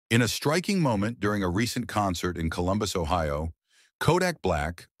In a striking moment during a recent concert in Columbus, Ohio, Kodak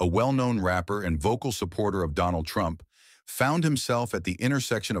Black, a well-known rapper and vocal supporter of Donald Trump, found himself at the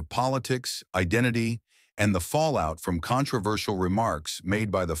intersection of politics, identity, and the fallout from controversial remarks made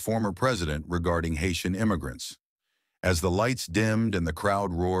by the former president regarding Haitian immigrants. As the lights dimmed and the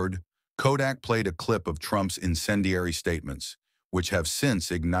crowd roared, Kodak played a clip of Trump's incendiary statements, which have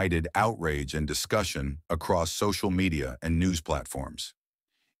since ignited outrage and discussion across social media and news platforms.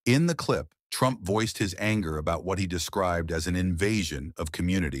 In the clip, Trump voiced his anger about what he described as an invasion of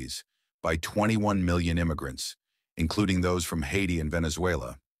communities by 21 million immigrants, including those from Haiti and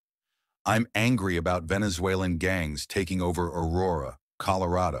Venezuela. "I'm angry about Venezuelan gangs taking over Aurora,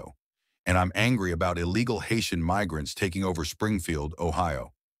 Colorado, and I'm angry about illegal Haitian migrants taking over Springfield,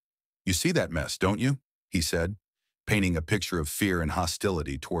 Ohio. You see that mess, don't you?" he said, painting a picture of fear and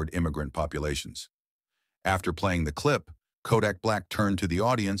hostility toward immigrant populations. After playing the clip, Kodak Black turned to the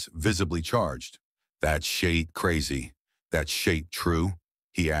audience, visibly charged. "That shit crazy. That shit true?"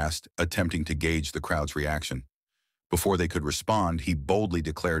 he asked, attempting to gauge the crowd's reaction. Before they could respond, he boldly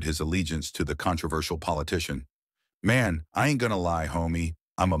declared his allegiance to the controversial politician. "Man, I ain't gonna lie, homie.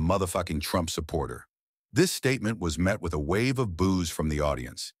 I'm a motherfucking Trump supporter." This statement was met with a wave of boos from the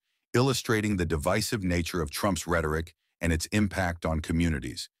audience, illustrating the divisive nature of Trump's rhetoric and its impact on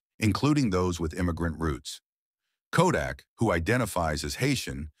communities, including those with immigrant roots. Kodak, who identifies as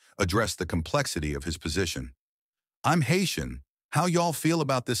Haitian, addressed the complexity of his position. "I'm Haitian. How y'all feel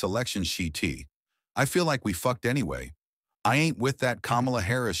about this election shit? I feel like we fucked anyway. I ain't with that Kamala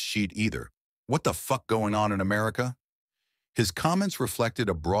Harris shit either. What the fuck going on in America?" His comments reflected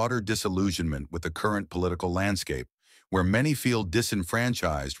a broader disillusionment with the current political landscape, where many feel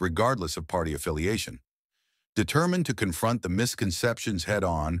disenfranchised regardless of party affiliation. Determined to confront the misconceptions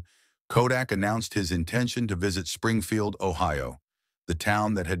head-on, Kodak announced his intention to visit Springfield, Ohio, the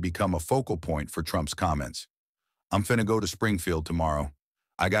town that had become a focal point for Trump's comments. "I'm finna go to Springfield tomorrow.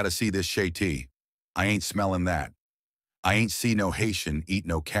 I gotta see this shit. I ain't smelling that. I ain't see no Haitian eat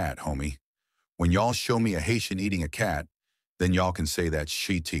no cat, homie. When y'all show me a Haitian eating a cat, then y'all can say that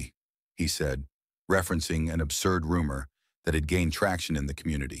shit," he said, referencing an absurd rumor that had gained traction in the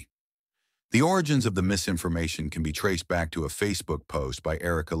community. The origins of the misinformation can be traced back to a Facebook post by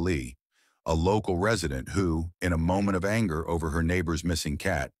Erica Lee, a local resident who, in a moment of anger over her neighbor's missing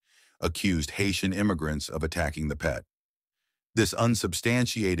cat, accused Haitian immigrants of attacking the pet. This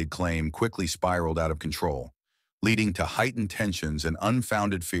unsubstantiated claim quickly spiraled out of control, leading to heightened tensions and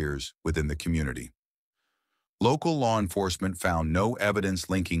unfounded fears within the community. Local law enforcement found no evidence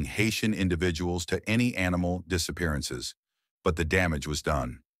linking Haitian individuals to any animal disappearances, but the damage was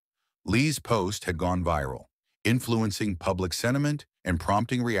done. Lee's post had gone viral, influencing public sentiment and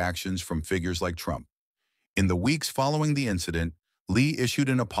prompting reactions from figures like Trump. In the weeks following the incident, Lee issued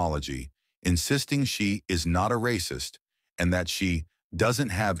an apology, insisting she is not a racist and that she doesn't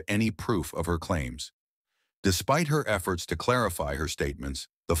have any proof of her claims. Despite her efforts to clarify her statements,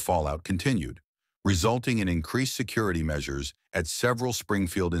 the fallout continued, resulting in increased security measures at several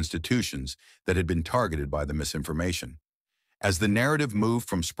Springfield institutions that had been targeted by the misinformation. As the narrative moved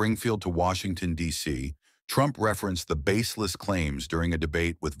from Springfield to Washington, D.C., Trump referenced the baseless claims during a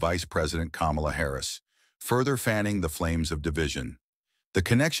debate with Vice President Kamala Harris, further fanning the flames of division. The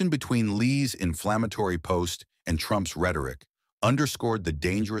connection between Lee's inflammatory post and Trump's rhetoric underscored the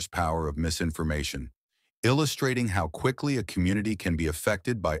dangerous power of misinformation, illustrating how quickly a community can be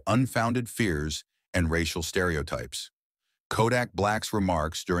affected by unfounded fears and racial stereotypes. Kodak Black's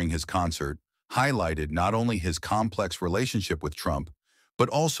remarks during his concert highlighted not only his complex relationship with Trump, but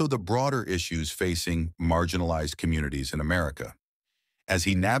also the broader issues facing marginalized communities in America. As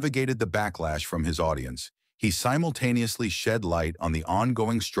he navigated the backlash from his audience, he simultaneously shed light on the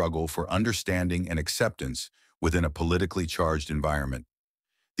ongoing struggle for understanding and acceptance within a politically charged environment.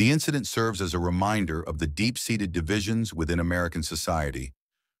 The incident serves as a reminder of the deep-seated divisions within American society,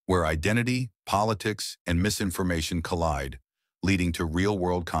 where identity, politics, and misinformation collide, leading to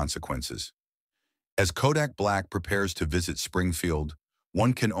real-world consequences. As Kodak Black prepares to visit Springfield,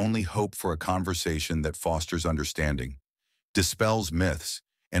 one can only hope for a conversation that fosters understanding, dispels myths,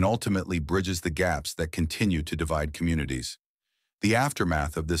 and ultimately bridges the gaps that continue to divide communities. The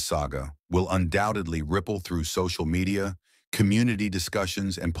aftermath of this saga will undoubtedly ripple through social media, community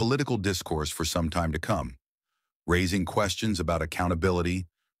discussions, and political discourse for some time to come, raising questions about accountability,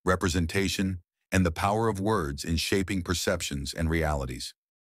 representation, and the power of words in shaping perceptions and realities.